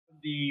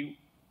the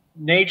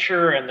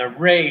nature and the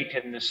rate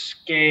and the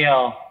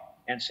scale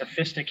and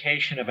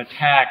sophistication of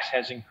attacks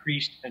has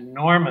increased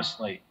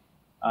enormously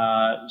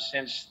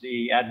since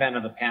the advent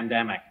of the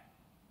pandemic.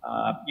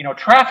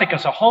 Traffic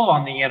as a whole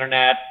on the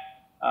internet,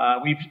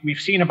 we've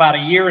seen about a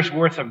year's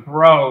worth of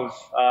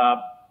growth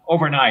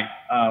overnight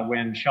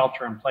when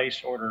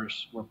shelter-in-place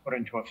orders were put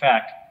into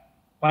effect.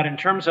 But in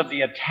terms of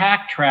the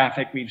attack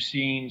traffic, we've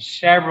seen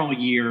several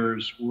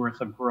years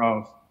worth of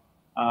growth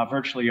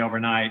virtually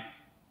overnight.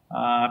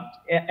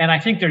 And I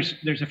think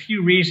there's a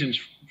few reasons.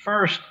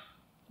 First,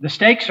 the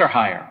stakes are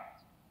higher.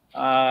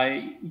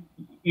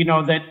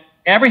 That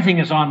everything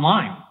is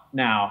online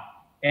now.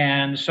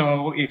 And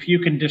so if you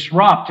can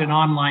disrupt an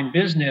online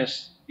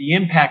business, the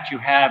impact you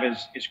have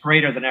is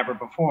greater than ever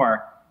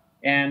before.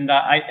 And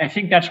I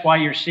think that's why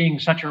you're seeing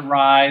such a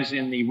rise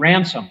in the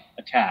ransom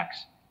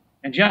attacks.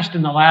 And just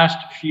in the last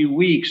few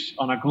weeks,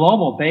 on a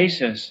global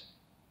basis,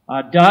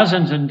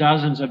 dozens and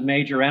dozens of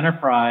major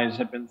enterprises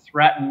have been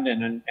threatened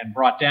and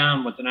brought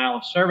down with denial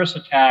of service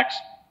attacks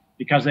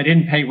because they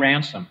didn't pay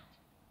ransom.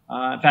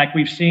 In fact,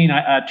 we've seen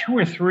 2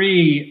 or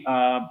 3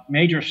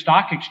 major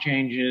stock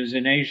exchanges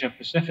in Asia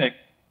Pacific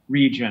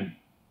region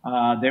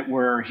that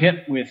were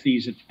hit with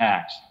these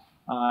attacks.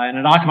 And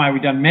at Akamai,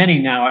 we've done many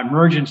now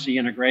emergency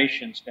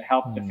integrations to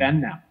help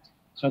defend them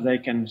so they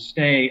can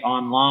stay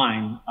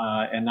online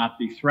and not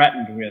be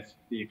threatened with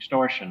the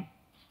extortion.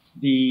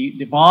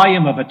 The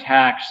volume of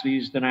attacks,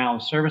 these denial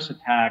of service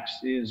attacks,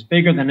 is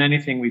bigger than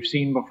anything we've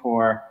seen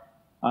before.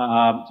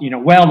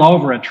 Well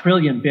over 1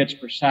 trillion bits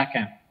per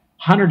second,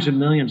 hundreds of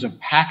millions of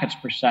packets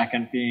per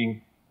second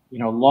being,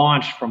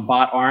 launched from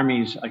bot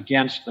armies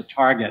against the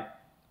target.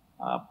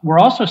 We're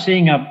also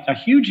seeing a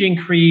huge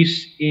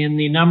increase in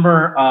the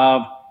number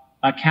of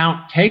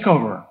account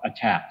takeover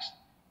attacks.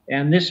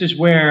 And this is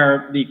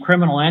where the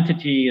criminal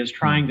entity is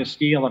trying to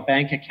steal a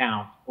bank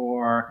account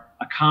or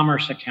a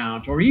commerce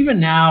account, or even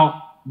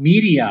now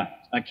media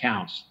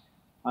accounts.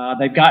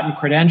 They've gotten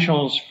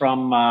credentials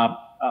from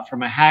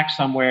a hack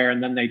somewhere,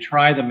 and then they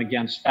try them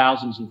against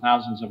thousands and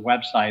thousands of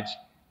websites.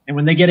 And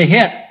when they get a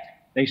hit,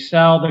 they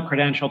sell the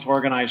credential to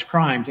organized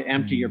crime to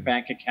empty your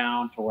bank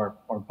account or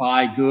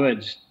buy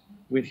goods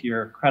with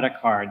your credit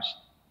cards.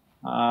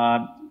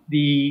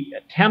 The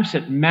attempts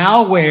at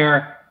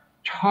malware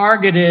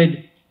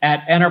targeted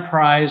at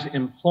enterprise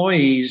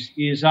employees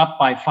is up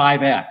by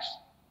 5x,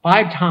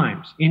 5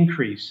 times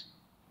increase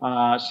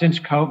since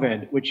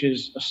COVID, which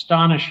is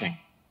astonishing.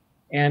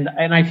 And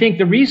I think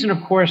the reason,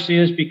 of course,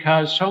 is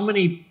because so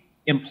many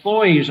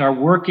employees are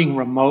working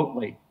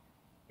remotely,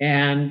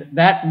 and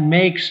that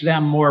makes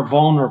them more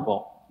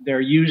vulnerable.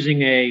 They're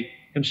using a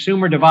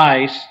consumer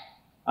device.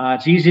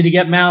 It's easy to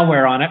get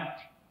malware on it.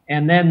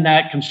 And then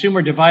that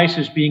consumer device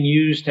is being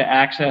used to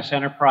access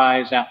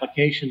enterprise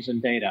applications and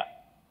data.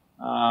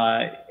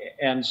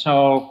 And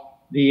so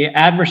the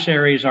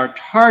adversaries are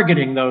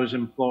targeting those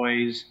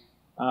employees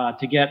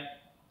to get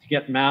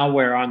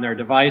malware on their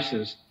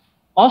devices.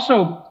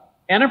 Also,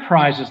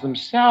 enterprises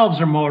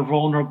themselves are more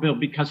vulnerable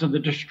because of the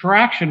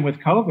distraction with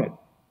COVID.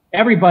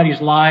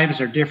 Everybody's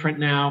lives are different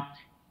now.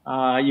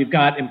 You've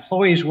got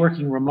employees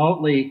working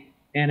remotely,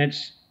 and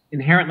it's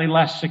inherently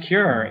less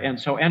secure. And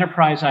so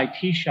enterprise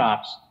IT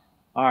shops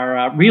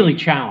are really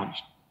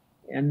challenged.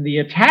 And the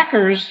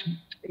attackers,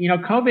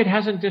 COVID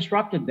hasn't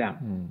disrupted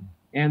them.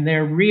 And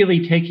they're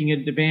really taking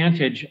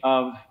advantage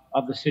of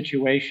the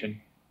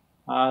situation.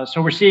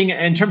 So we're seeing,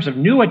 in terms of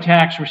new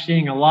attacks, we're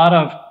seeing a lot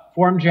of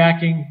form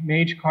jacking,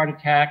 mage card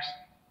attacks,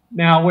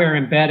 malware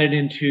embedded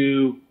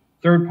into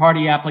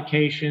third-party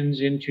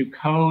applications, into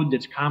code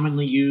that's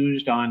commonly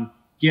used on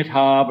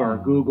GitHub or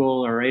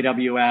Google or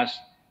AWS,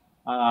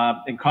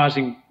 and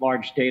causing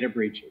large data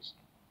breaches.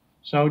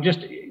 So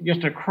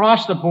just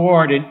across the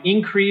board, an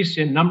increase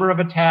in number of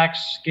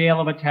attacks, scale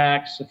of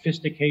attacks,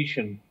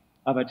 sophistication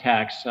of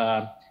attacks.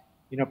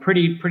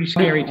 Pretty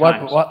scary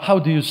times. How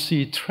do you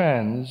see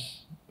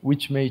trends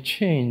which may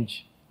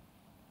change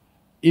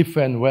if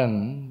and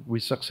when we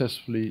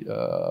successfully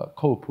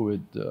cope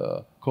with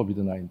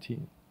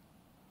COVID-19?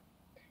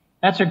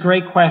 That's a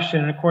great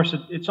question. And of course,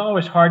 it's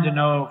always hard to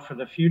know for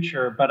the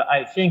future, but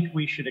I think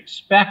we should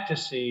expect to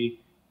see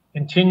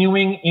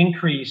continuing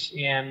increase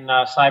in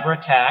cyber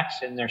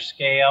attacks, in their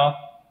scale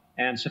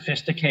and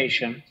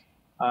sophistication.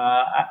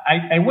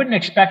 I wouldn't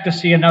expect to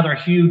see another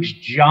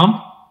huge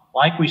jump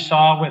like we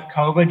saw with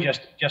COVID,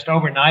 just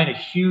overnight, a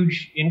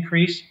huge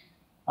increase.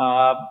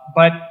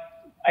 But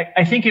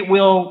I think it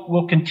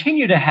will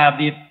continue to have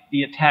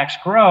the attacks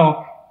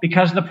grow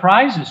because the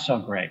prize is so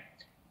great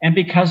and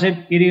because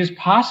it is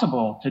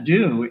possible to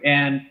do.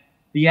 And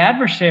the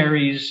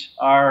adversaries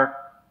are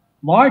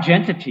large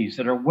entities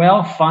that are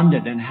well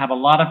funded and have a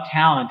lot of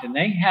talent, and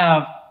they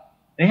have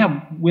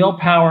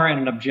willpower and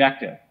an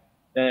objective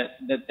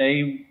that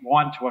they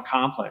want to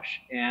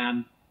accomplish.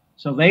 And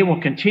so they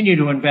will continue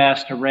to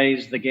invest to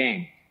raise the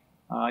game.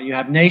 You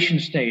have nation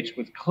states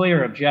with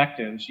clear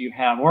objectives. You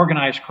have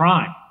organized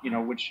crime,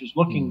 which is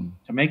looking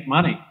to make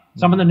money.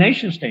 Some of the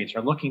nation states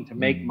are looking to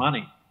make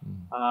money.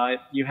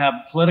 You have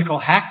political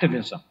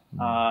hacktivism,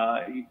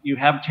 You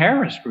have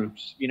terrorist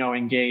groups,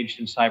 engaged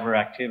in cyber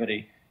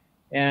activity.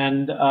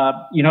 And,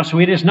 so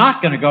it is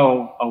not going to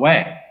go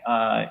away.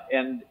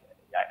 And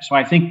so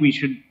I think we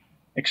should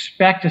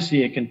expect to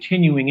see a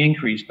continuing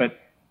increase, but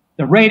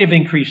the rate of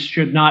increase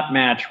should not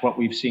match what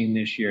we've seen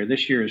this year.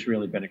 This year has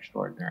really been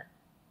extraordinary.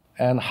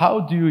 And how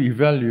do you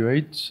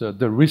evaluate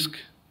the risk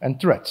and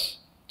threats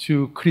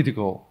to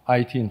critical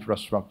IT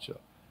infrastructure,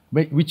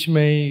 which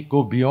may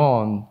go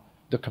beyond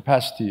the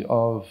capacity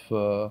of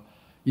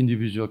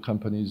individual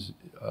companies,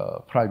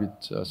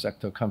 private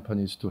sector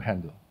companies to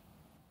handle?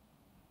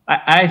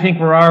 I think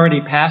we're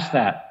already past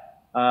that.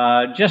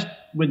 Just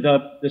with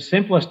the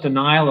simplest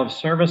denial of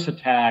service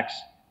attacks,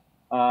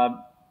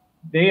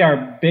 they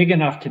are big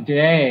enough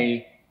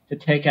today to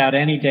take out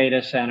any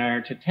data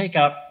center, to take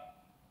out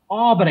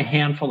all but a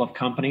handful of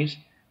companies,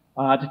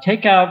 to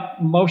take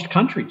out most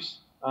countries.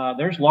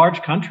 There's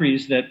large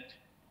countries that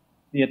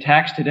the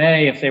attacks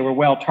today, if they were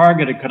well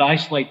targeted, could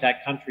isolate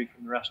that country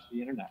from the rest of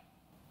the internet.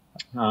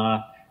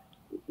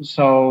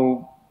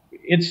 So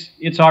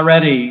it's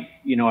already,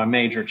 a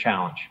major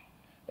challenge.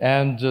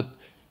 And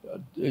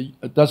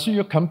does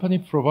your company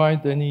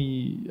provide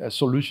any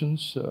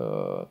solutions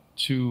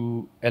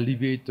to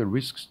alleviate the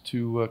risks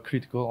to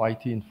critical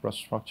IT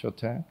infrastructure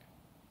attack?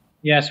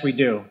 Yes, we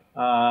do,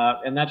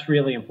 and that's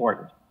really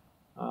important.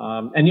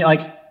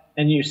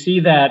 And you see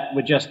that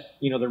with just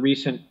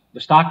the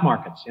stock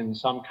markets in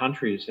some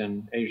countries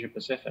in Asia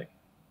Pacific.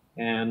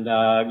 And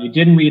you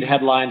didn't read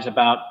headlines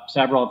about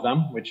several of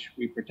them, which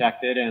we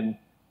protected, and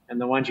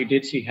the ones you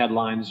did see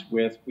headlines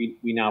with, we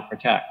now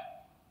protect.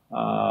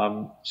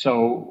 The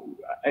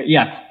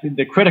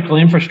critical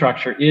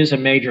infrastructure is a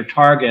major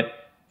target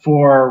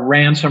for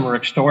ransom or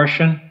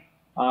extortion,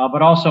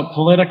 but also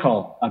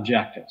political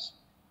objectives.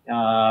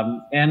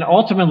 And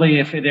ultimately,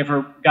 if it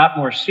ever got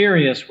more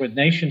serious with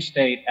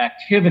nation-state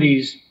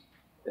activities,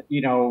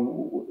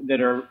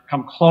 that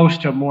come close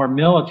to more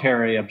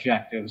military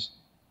objectives,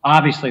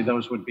 obviously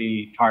those would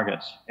be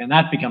targets. And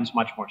that becomes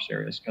much more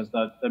serious because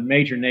the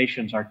major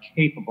nations are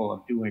capable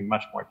of doing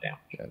much more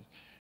damage.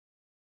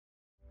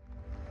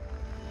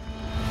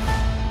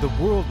 The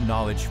World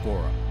Knowledge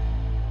Forum